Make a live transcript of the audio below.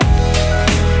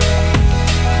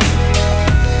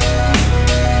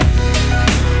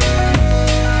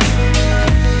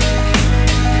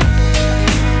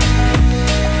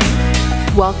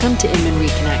Welcome to Inman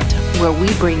Reconnect, where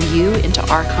we bring you into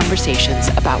our conversations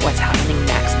about what's happening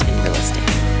next in real estate.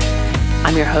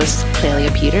 I'm your host,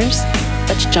 Clelia Peters.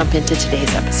 Let's jump into today's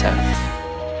episode.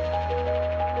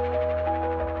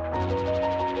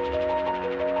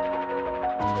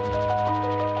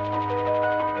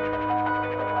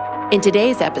 In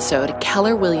today's episode,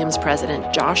 Keller Williams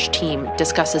President Josh Team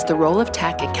discusses the role of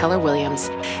tech at Keller Williams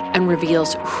and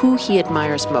reveals who he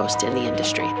admires most in the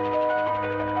industry.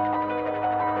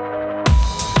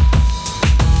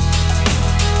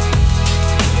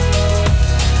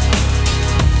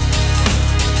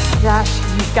 Josh,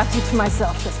 you've got you to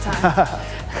myself this time.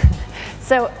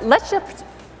 So let's just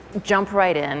jump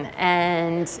right in.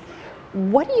 And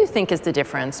what do you think is the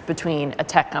difference between a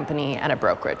tech company and a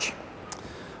brokerage?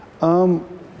 I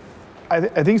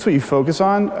think it's what you focus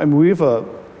on. I mean, we have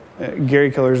Gary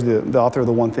Keller's the author of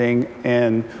The One Thing,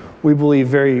 and we believe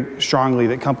very strongly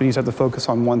that companies have to focus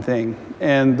on one thing.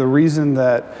 And the reason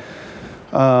that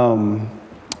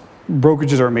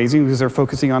brokerages are amazing because they're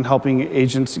focusing on helping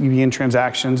agents be in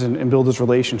transactions and build those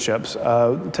relationships.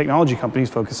 Technology companies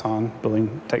focus on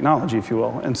building technology, if you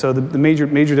will. And so the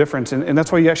major difference, and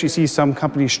that's why you actually see some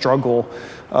companies struggle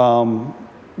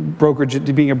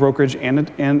being a brokerage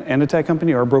and a tech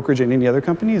company, or a brokerage and any other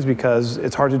company, is because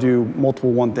it's hard to do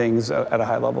multiple one things at a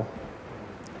high level.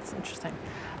 That's interesting.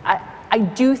 I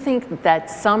do think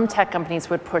that some tech companies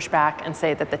would push back and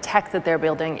say that the tech that they're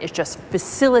building is just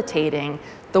facilitating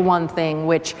the one thing,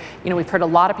 which, we've heard a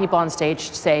lot of people on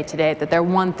stage say today that their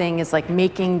one thing is like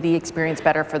making the experience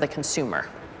better for the consumer.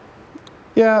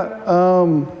 Yeah,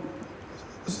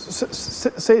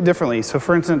 say it differently. So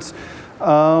for instance,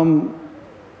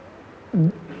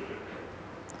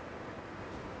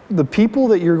 the people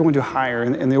that you're going to hire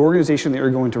and the organization that you're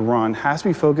going to run has to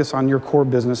be focused on your core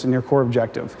business and your core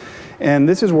objective. And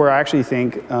this is where I actually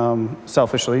think,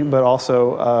 selfishly, but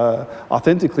also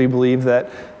authentically believe that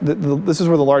this is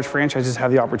where the large franchises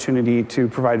have the opportunity to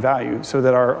provide value, so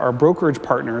that our brokerage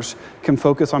partners can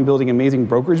focus on building amazing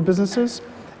brokerage businesses,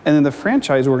 and then the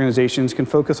franchise organizations can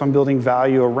focus on building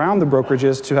value around the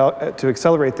brokerages to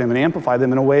accelerate them and amplify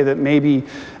them in a way that maybe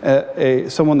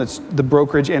someone that's the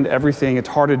brokerage and everything, it's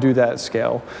hard to do that at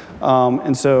scale.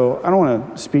 And so I don't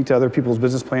want to speak to other people's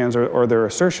business plans or their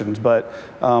assertions, but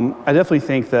I definitely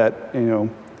think that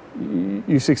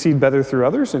you succeed better through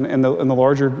others, and the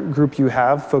larger group you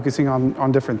have focusing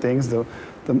on different things,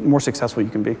 the more successful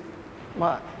you can be.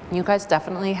 Well, you guys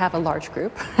definitely have a large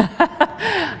group.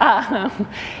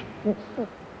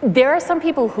 There are some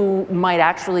people who might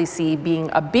actually see being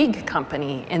a big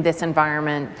company in this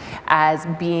environment as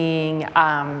being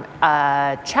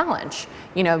a challenge.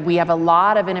 We have a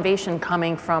lot of innovation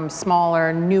coming from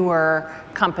smaller, newer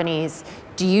companies.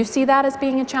 Do you see that as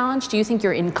being a challenge? Do you think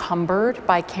you're encumbered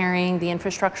by carrying the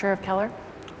infrastructure of Keller?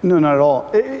 No, not at all.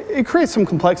 It creates some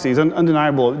complexities,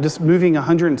 undeniable. Just moving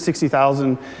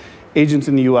 160,000 agents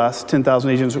in the US, 10,000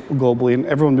 agents globally, and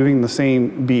everyone moving in the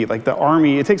same beat. Like the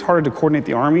Army, it takes harder to coordinate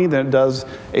the Army than it does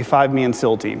a 5-man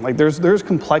SEAL team. Like there's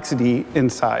complexity in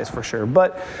size for sure.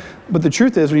 But the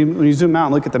truth is, when you zoom out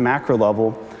and look at the macro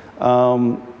level,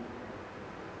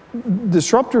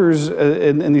 disruptors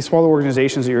in these smaller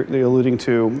organizations that you're alluding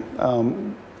to,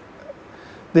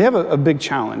 they have a big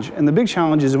challenge. And the big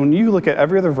challenge is when you look at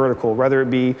every other vertical, whether it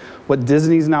be what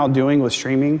Disney's now doing with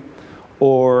streaming,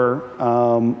 or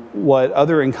what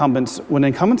other incumbents, when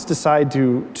incumbents decide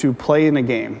to play in a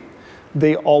game,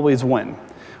 they always win.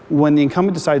 When the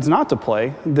incumbent decides not to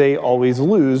play, they always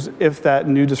lose if that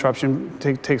new disruption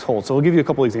takes hold. So I'll give you a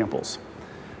couple examples.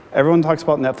 Everyone talks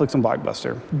about Netflix and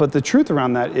Blockbuster, but the truth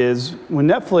around that is when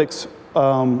Netflix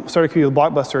started competing with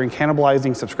Blockbuster and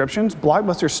cannibalizing subscriptions,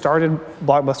 Blockbuster started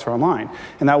Blockbuster Online,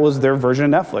 and that was their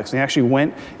version of Netflix. And they actually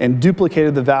went and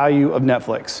duplicated the value of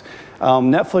Netflix.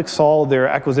 Netflix saw their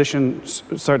acquisition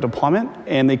start to plummet,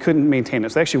 and they couldn't maintain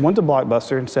it. So they actually went to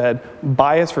Blockbuster and said,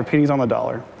 buy us for pennies on the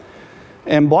dollar.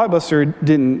 And Blockbuster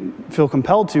didn't feel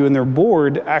compelled to, and their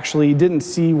board actually didn't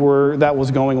see where that was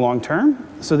going long term.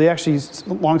 So they actually,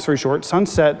 long story short,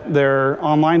 sunset their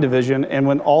online division and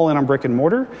went all in on brick and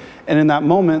mortar. And in that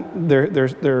moment,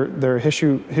 their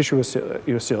issue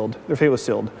was sealed. Their fate was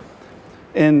sealed.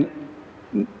 And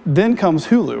then comes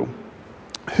Hulu.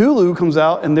 Hulu comes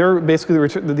out, and they're basically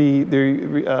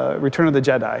the Return of the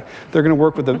Jedi. They're going to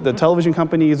work with the television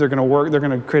companies. They're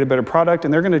going to create a better product,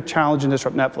 and they're going to challenge and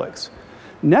disrupt Netflix.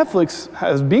 Netflix,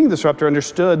 as being a disruptor,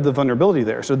 understood the vulnerability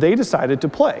there, so they decided to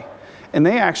play. And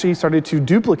they actually started to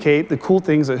duplicate the cool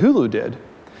things that Hulu did.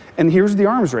 And here's the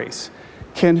arms race.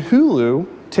 Can Hulu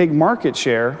take market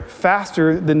share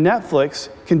faster than Netflix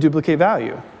can duplicate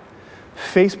value?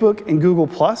 Facebook and Google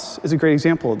Plus is a great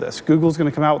example of this. Google's going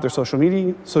to come out with their social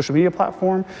media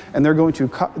platform, and they're going to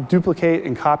duplicate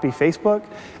and copy Facebook,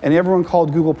 and everyone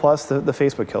called Google Plus the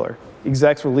Facebook killer.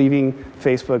 Execs were leaving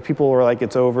Facebook. People were like,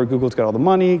 it's over. Google's got all the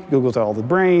money. Google's got all the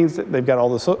brains. They've got all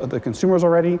the consumers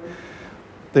already.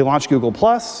 They launched Google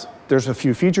Plus. There's a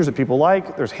few features that people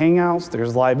like. There's Hangouts.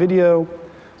 There's live video.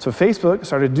 So Facebook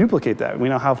started to duplicate that. We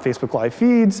now have Facebook Live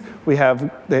feeds. We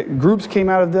have the groups came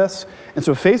out of this. And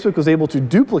so Facebook was able to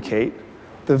duplicate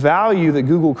the value that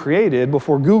Google created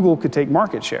before Google could take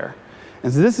market share.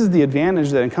 And so this is the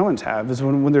advantage that incumbents have, is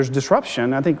when there's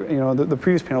disruption. I think the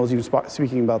previous panel was even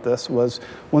speaking about this, was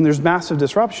when there's massive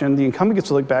disruption, the incumbent gets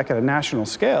to look back at a national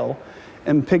scale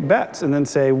and pick bets and then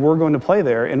say, we're going to play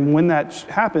there. And when that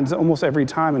happens, almost every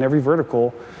time in every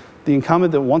vertical, the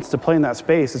incumbent that wants to play in that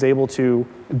space is able to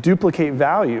duplicate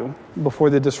value before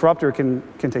the disruptor can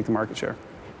take the market share.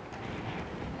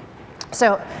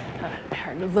 So, I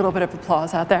heard a little bit of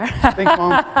applause out there. Thanks,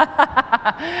 Mom.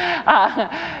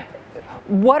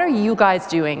 What are you guys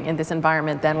doing in this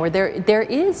environment then, where there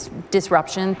is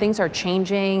disruption, things are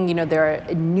changing, there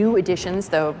are new additions,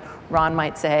 though Ron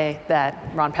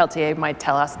Peltier might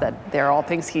tell us that they're all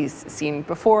things he's seen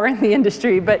before in the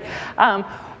industry, but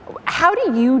how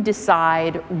do you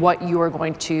decide what you are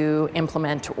going to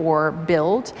implement or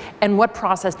build, and what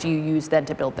process do you use then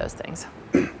to build those things?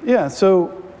 Yeah,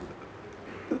 so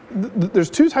there's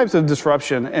two types of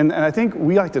disruption, and I think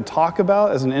we like to talk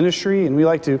about as an industry, and we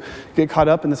like to get caught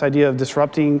up in this idea of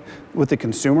disrupting with the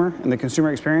consumer and the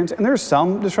consumer experience, and there's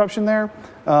some disruption there,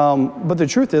 but the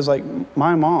truth is, like,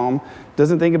 my mom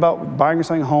doesn't think about buying or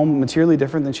selling a home materially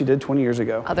different than she did 20 years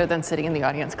ago. Other than sitting in the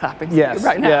audience clapping for Yes, you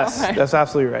right now. yes, that's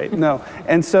absolutely right. No,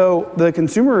 and so the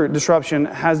consumer disruption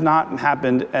has not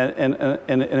happened in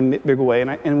a big way,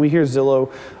 and we hear Zillow,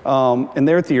 in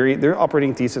their theory, their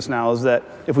operating thesis now is that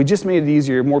if we just made it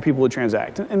easier, more people would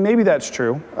transact, and maybe that's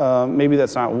true, maybe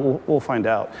that's not, we'll find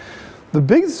out. The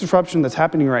biggest disruption that's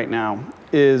happening right now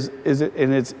it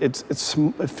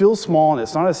feels small and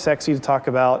it's not as sexy to talk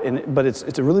about, but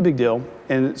it's a really big deal,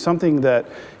 and it's something that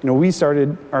we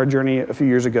started our journey a few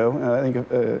years ago. I think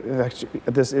actually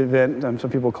at this event, some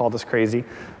people called us crazy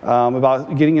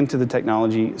about getting into the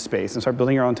technology space and start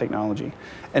building our own technology.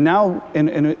 And now, and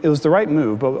it was the right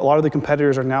move, but a lot of the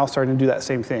competitors are now starting to do that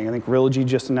same thing. I think Realogy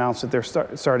just announced that they're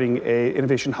starting a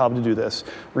innovation hub to do this.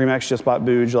 Remax just bought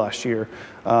Booj last year.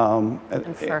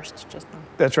 And First just now.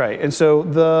 That's right. And so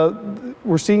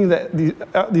we're seeing that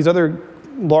these other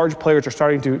large players are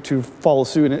starting to follow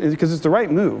suit because it's the right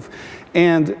move.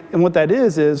 And what that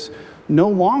is no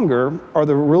longer are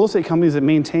the real estate companies that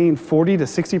maintain 40 to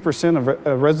 60%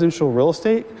 of residential real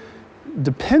estate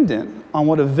dependent on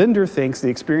what a vendor thinks the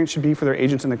experience should be for their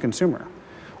agents and the consumer.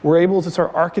 We're able to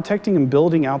start architecting and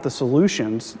building out the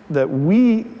solutions that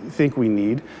we think we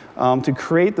need to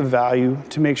create the value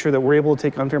to make sure that we're able to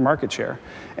take unfair market share.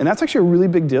 And that's actually a really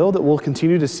big deal that we'll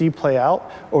continue to see play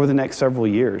out over the next several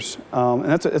years.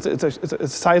 And it's a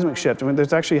seismic shift. I mean,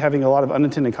 there's actually having a lot of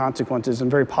unintended consequences in a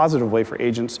very positive way for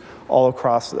agents all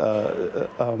across the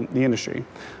industry.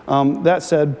 That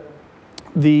said,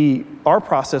 our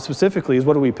process specifically is,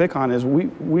 what do we pick on, is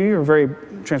we are very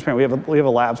transparent. We have a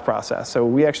labs process. So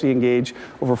we actually engage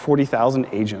over 40,000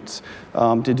 agents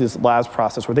to do this labs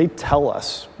process where they tell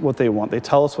us what they want. They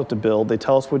tell us what to build. They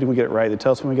tell us when we get it right. They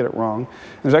tell us when we get it wrong.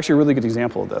 And there's actually a really good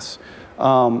example of this.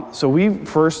 So we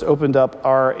first opened up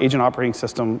our agent operating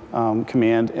system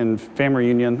command in Fam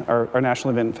Reunion, our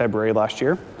national event in February last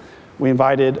year. We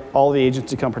invited all the agents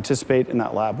to come participate in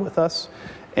that lab with us.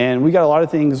 And we got a lot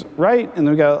of things right, and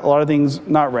then we got a lot of things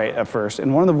not right at first.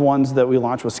 And one of the ones that we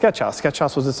launched was Sketchhouse.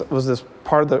 Sketchhouse was this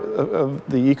part of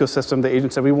the ecosystem. The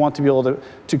agent said we want to be able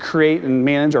to create and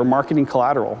manage our marketing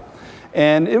collateral.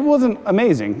 And it wasn't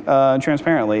amazing,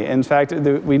 transparently. In fact,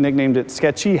 we nicknamed it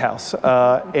Sketchy House,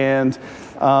 and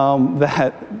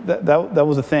that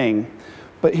was a thing.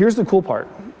 But here's the cool part.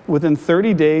 Within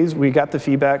 30 days, we got the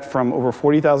feedback from over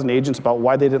 40,000 agents about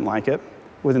why they didn't like it.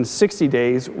 Within 60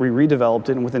 days, we redeveloped it,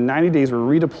 and within 90 days, we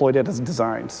redeployed it as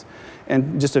designs.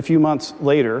 And just a few months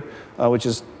later, which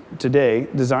is today,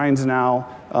 designs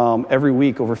now, every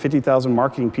week, over 50,000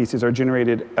 marketing pieces are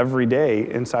generated every day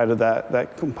inside of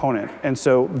that component. And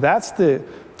so that's the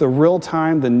the real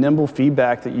time, the nimble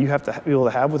feedback that you have to be able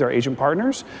to have with our agent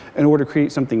partners in order to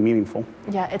create something meaningful.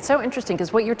 Yeah, it's so interesting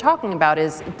because what you're talking about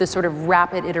is the sort of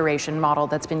rapid iteration model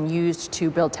that's been used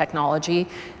to build technology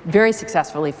very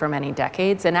successfully for many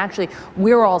decades. And actually,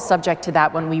 we're all subject to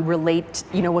that when we relate,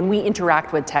 when we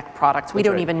interact with tech products. We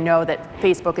don't even know that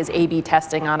Facebook is A/B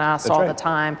testing on us all the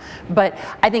time. But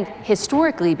I think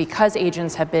historically, because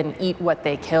agents have been eat what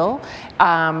they kill,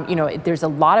 there's a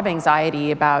lot of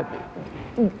anxiety about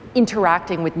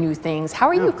interacting with new things. How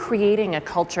are you creating a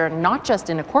culture, not just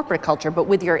in a corporate culture, but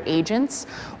with your agents,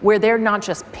 where they're not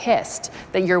just pissed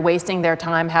that you're wasting their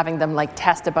time having them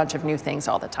test a bunch of new things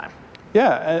all the time?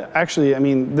 Yeah, actually, I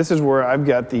mean, this is where I've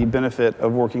got the benefit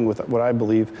of working with what I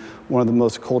believe one of the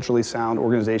most culturally sound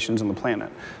organizations on the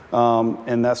planet.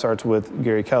 And that starts with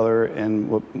Gary Keller and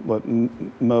what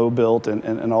Mo built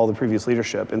and all the previous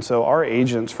leadership. And so our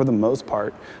agents, for the most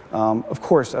part, of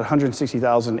course, at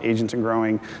 160,000 agents and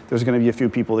growing, there's going to be a few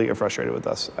people that get frustrated with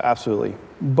us, absolutely.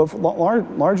 But for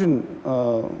large and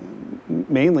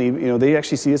mainly, they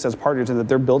actually see us as partners and that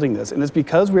they're building this. And it's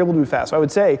because we're able to move fast. So I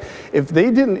would say, if they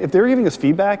were giving us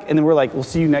feedback and then we're like, we'll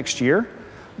see you next year,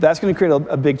 that's going to create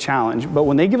a big challenge. But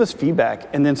when they give us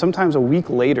feedback and then sometimes a week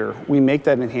later we make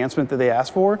that enhancement that they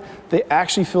asked for, they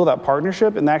actually feel that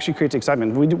partnership and that actually creates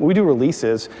excitement. When we do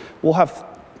releases, we'll have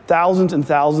thousands and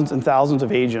thousands and thousands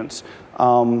of agents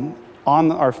on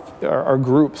our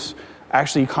groups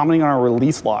actually commenting on our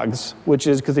release logs, which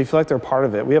is because they feel like they're part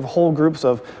of it. We have whole groups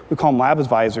of, we call them lab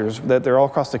advisors, that they're all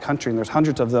across the country, and there's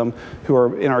hundreds of them who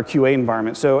are in our QA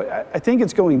environment. So I think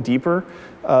it's going deeper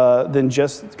than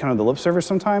just kind of the lip service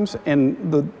sometimes.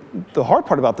 And the hard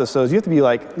part about this, though, is you have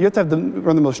to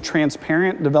run the most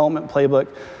transparent development playbook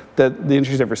that the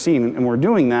industry's ever seen, and we're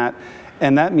doing that.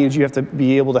 And that means you have to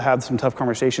be able to have some tough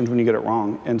conversations when you get it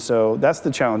wrong. And so that's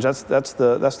the challenge. That's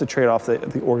the trade-off that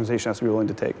the organization has to be willing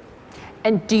to take.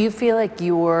 And do you feel like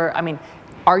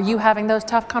are you having those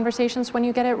tough conversations when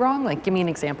you get it wrong? Give me an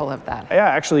example of that. Yeah,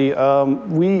 actually,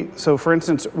 so for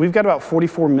instance, we've got about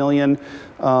 44 million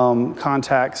active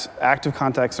contacts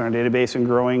in our database and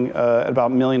growing at about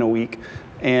 1 million a week.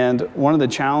 And one of the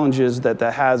challenges that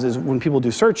has is when people do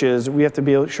searches, we have to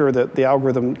be sure that the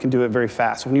algorithm can do it very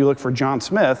fast. When you look for John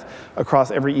Smith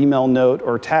across every email note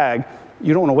or tag,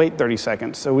 you don't want to wait 30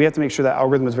 seconds. So we have to make sure that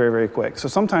algorithm is very, very quick. So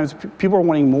sometimes people are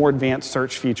wanting more advanced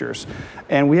search features.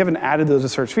 And we haven't added those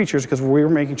as search features because we're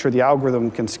making sure the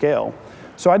algorithm can scale.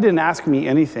 So I didn't Ask Me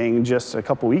Anything just a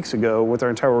couple weeks ago with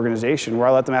our entire organization where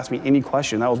I let them ask me any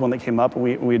question. That was one that came up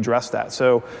and we addressed that.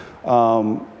 So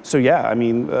yeah,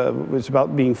 it's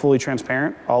about being fully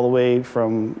transparent all the way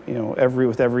from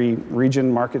with every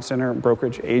region, market center,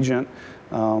 brokerage, agent,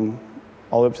 all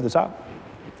the way up to the top.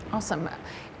 Awesome.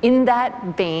 In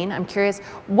that vein, I'm curious,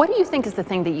 what do you think is the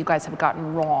thing that you guys have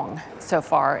gotten wrong so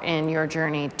far in your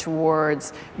journey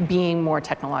towards being more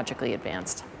technologically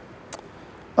advanced?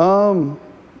 The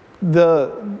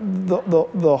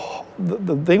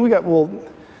thing we got,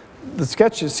 the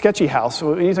sketchy house.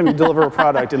 So anytime you deliver a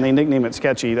product and they nickname it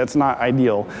sketchy, that's not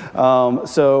ideal.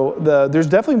 There's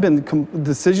definitely been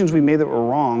decisions we made that were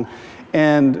wrong,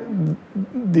 and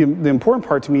the important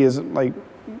part to me is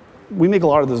we make a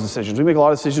lot of those decisions. We make a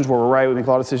lot of decisions where we're right. We make a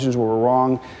lot of decisions where we're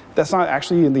wrong. That's not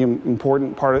actually the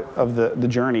important part of the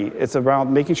journey. It's about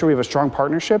making sure we have a strong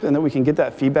partnership and that we can get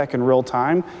that feedback in real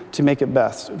time to make it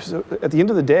best. So at the end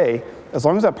of the day, as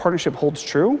long as that partnership holds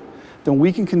true, then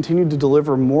we can continue to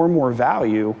deliver more and more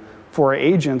value for our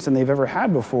agents than they've ever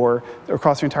had before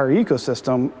across the entire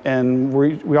ecosystem. And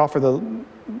we offer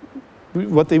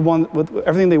what they want,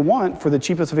 everything they want for the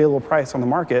cheapest available price on the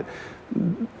market.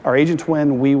 Our agents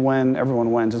win, we win,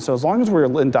 everyone wins. And so as long as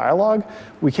we're in dialogue,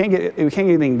 we can't get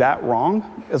anything that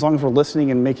wrong as long as we're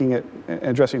listening and making it and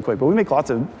addressing it quick. But we make lots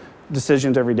of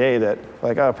decisions every day that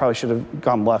I probably should have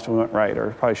gone left and we went right, or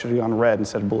probably should have gone red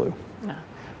instead of blue. Yeah.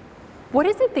 What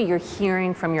is it that you're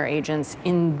hearing from your agents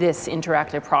in this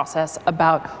interactive process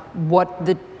about what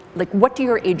do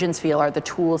your agents feel are the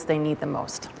tools they need the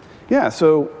most? Yeah,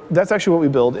 so that's actually what we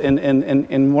build.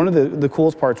 And one of the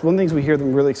coolest parts, one of the things we hear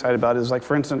them really excited about is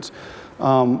for instance,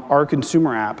 our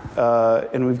consumer app,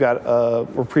 and we're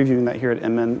previewing that here at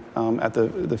Inman at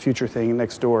the future thing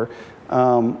next door,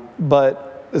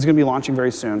 but it's going to be launching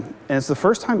very soon. And it's the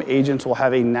first time agents will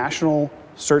have a national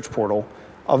search portal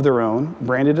of their own,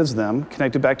 branded as them,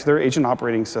 connected back to their agent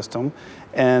operating system,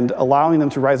 and allowing them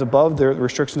to rise above the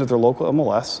restrictions of their local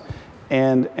MLS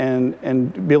and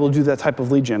be able to do that type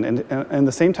of lead gen. And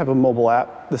the same type of mobile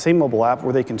app,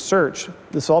 where they can search.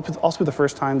 This will also be the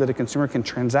first time that a consumer can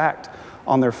transact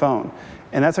on their phone.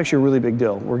 And that's actually a really big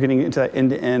deal. We're getting into that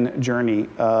end-to-end journey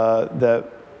that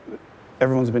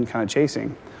everyone's been kind of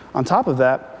chasing. On top of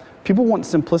that, people want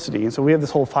simplicity, and so we have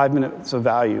this whole 5 minutes of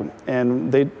value.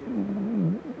 And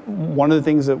one of the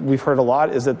things that we've heard a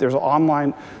lot is that there's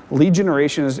online lead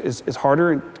generation is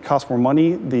harder, it costs more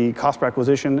money, the cost per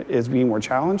acquisition is being more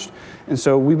challenged. And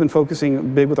so we've been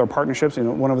focusing big with our partnerships.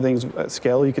 One of the things at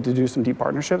scale, you get to do some deep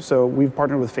partnerships. So we've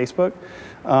partnered with Facebook.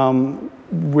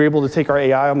 We're able to take our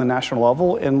AI on the national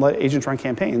level and let agents run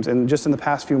campaigns. And just in the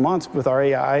past few months with our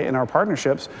AI and our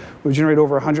partnerships, we've generated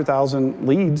over 100,000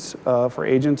 leads for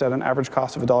agents at an average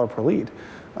cost of $1 per lead.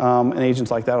 And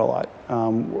agents like that a lot.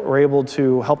 We're able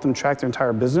to help them track their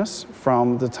entire business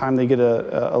from the time they get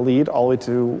a lead all the way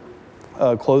to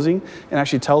closing, and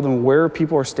actually tell them where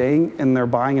people are staying in their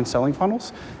buying and selling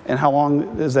funnels, and how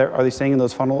long are they staying in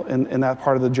those funnel in that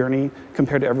part of the journey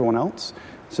compared to everyone else.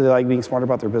 So they like being smarter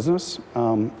about their business.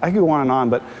 I could go on,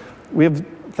 but we have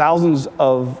thousands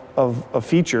of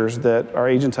features that our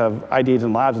agents have ideated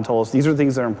in labs and told us these are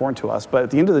things that are important to us. But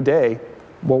at the end of the day,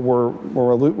 what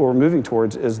we're moving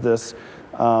towards is this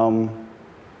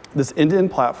this end-to-end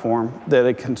platform that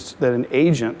an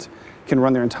agent can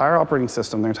run their entire operating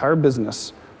system, their entire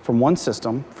business from one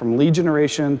system, from lead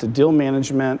generation to deal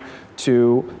management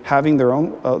to having their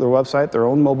own their website, their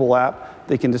own mobile app.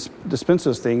 They can dispense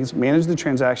those things, manage the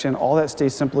transaction. All that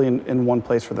stays simply in one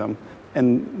place for them.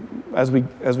 And as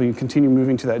we continue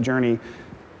moving to that journey,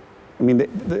 I mean,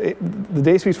 the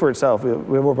day speaks for itself. We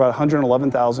have over about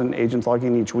 111,000 agents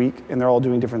logging in each week, and they're all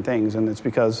doing different things. And it's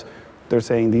because they're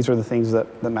saying these are the things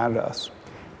that matter to us.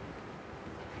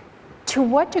 To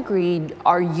what degree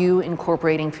are you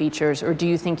incorporating features, or do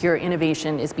you think your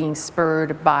innovation is being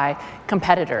spurred by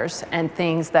competitors and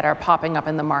things that are popping up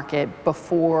in the market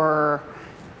before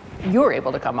you're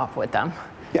able to come up with them?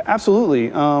 Yeah,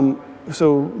 absolutely.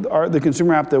 So the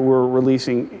consumer app that we're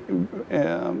releasing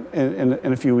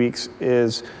in a few weeks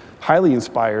is highly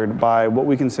inspired by what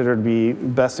we consider to be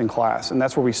best in class, and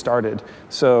that's where we started.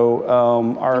 So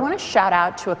do you want to shout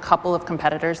out to a couple of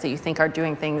competitors that you think are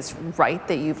doing things right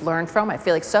that you've learned from? I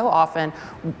feel like so often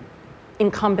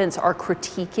incumbents are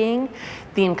critiquing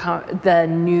the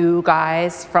new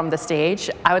guys from the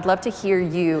stage. I would love to hear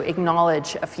you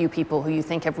acknowledge a few people who you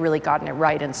think have really gotten it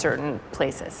right in certain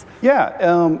places.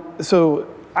 Yeah, so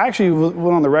I actually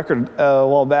went on the record a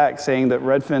while back saying that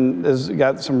Redfin has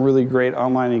got some really great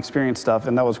online experience stuff,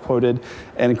 and that was quoted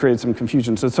and created some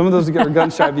confusion. So some of those are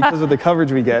gun shy because of the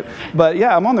coverage we get. But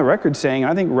yeah, I'm on the record saying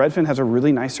I think Redfin has a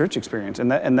really nice search experience, and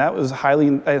that was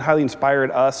highly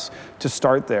inspired us to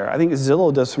start there. I think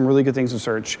Zillow does some really good things with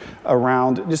search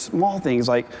around just small things,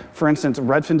 like for instance,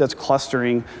 Redfin does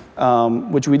clustering,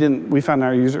 which we found in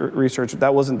our user research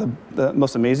that wasn't the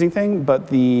most amazing thing, but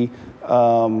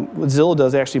what Zillow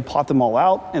does, they actually plot them all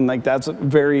out, and like that's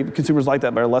consumers like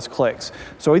that, but less clicks.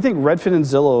 So I think Redfin and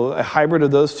Zillow, a hybrid of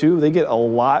those two, they get a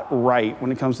lot right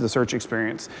when it comes to the search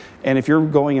experience. And if you're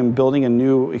going and building a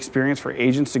new experience for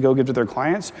agents to go give to their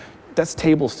clients, that's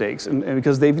table stakes, and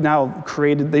because they've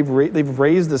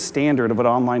raised the standard of what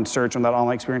online search and that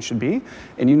online experience should be,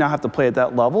 and you now have to play at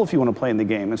that level if you want to play in the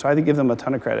game. And so I think give them a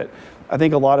ton of credit. I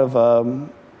think a lot of our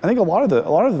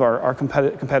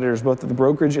competitors, both at the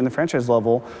brokerage and the franchise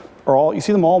level, you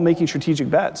see them all making strategic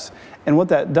bets. And what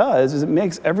that does is it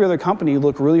makes every other company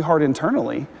look really hard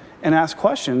internally and ask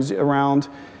questions around,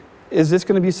 is this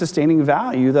going to be sustaining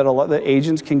value that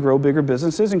agents can grow bigger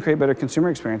businesses and create better consumer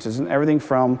experiences? And everything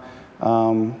from, I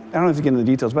don't know if you get into the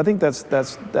details, but I think I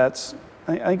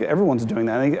think everyone's doing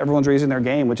that. I think everyone's raising their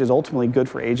game, which is ultimately good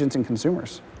for agents and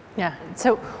consumers. Yeah.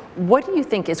 So what do you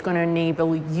think is going to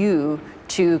enable you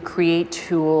to create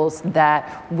tools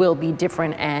that will be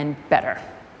different and better?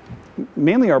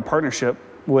 Mainly our partnership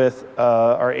with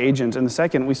our agents. And the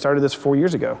second, we started this 4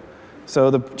 years ago.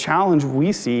 So the challenge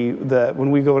we see that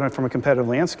when we go in from a competitive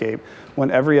landscape,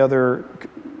 when every other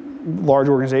large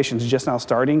organization is just now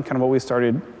starting, kind of what we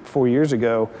started 4 years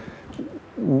ago,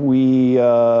 we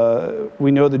know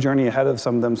the journey ahead of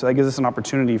some of them. So that gives us an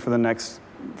opportunity for a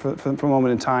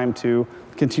moment in time to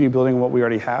continue building what we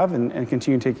already have and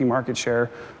continue taking market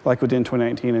share like we did in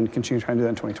 2019 and continue trying to do that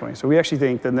in 2020. So we actually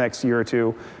think the next year or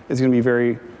two is going to be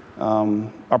very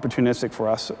opportunistic for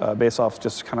us based off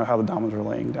just kind of how the dominoes are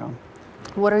laying down.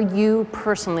 What are you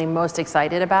personally most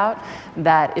excited about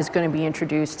that is going to be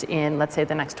introduced in, let's say,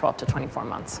 the next 12 to 24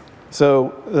 months?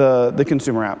 So the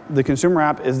consumer app. The consumer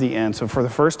app is the end. So for the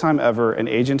first time ever, an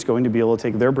agent's going to be able to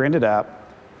take their branded app,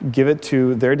 give it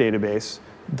to their database.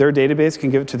 Their database can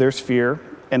give it to their sphere,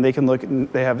 and they can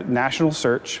they have national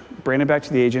search, branded back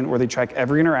to the agent, where they track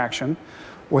every interaction.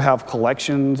 We'll have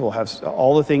collections. We'll have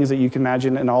all the things that you can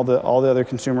imagine, and all the other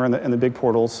consumer and the big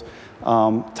portals,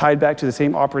 tied back to the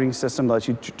same operating system that lets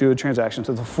you do a transaction.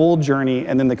 So the full journey,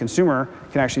 and then the consumer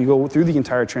can actually go through the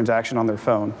entire transaction on their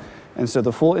phone. And so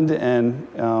the full end-to-end,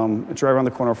 it's right around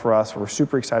the corner for us. We're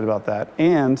super excited about that.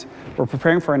 And we're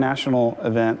preparing for a national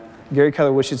event. Gary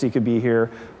Keller wishes he could be here.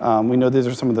 We know these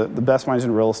are some of the best minds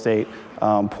in real estate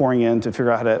pouring in to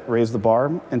figure out how to raise the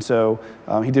bar. And so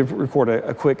he did record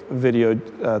a quick video,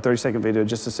 30-second video,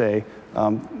 just to say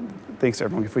thanks,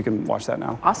 everyone, if we can watch that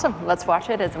now. Awesome. Let's watch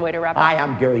it as a way to wrap up. Hi,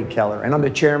 I'm Gary Keller, and I'm the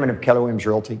chairman of Keller Williams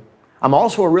Realty. I'm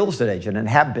also a real estate agent and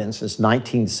have been since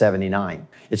 1979.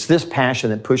 It's this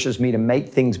passion that pushes me to make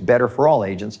things better for all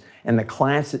agents and the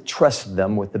clients that trust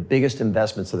them with the biggest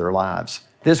investments of their lives.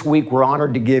 This week, we're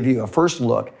honored to give you a first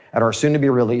look at our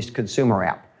soon-to-be-released consumer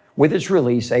app. With its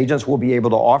release, agents will be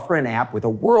able to offer an app with a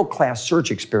world-class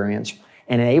search experience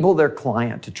and enable their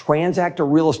client to transact a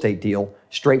real estate deal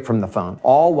straight from the phone,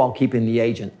 all while keeping the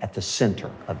agent at the center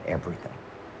of everything.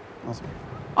 Awesome.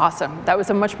 Awesome. That was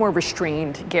a much more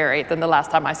restrained Gary than the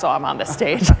last time I saw him on the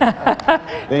stage.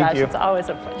 Thank you. It's always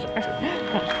a pleasure.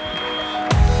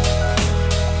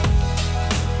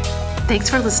 Thanks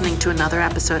for listening to another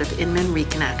episode of Inman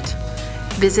Reconnect.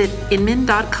 Visit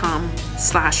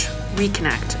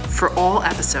inman.com/reconnect for all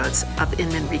episodes of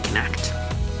Inman Reconnect.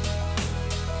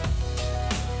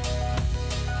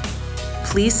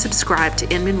 Please subscribe to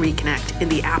Inman Reconnect in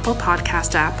the Apple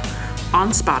Podcast app,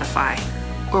 on Spotify,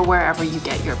 or wherever you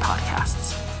get your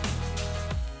podcasts.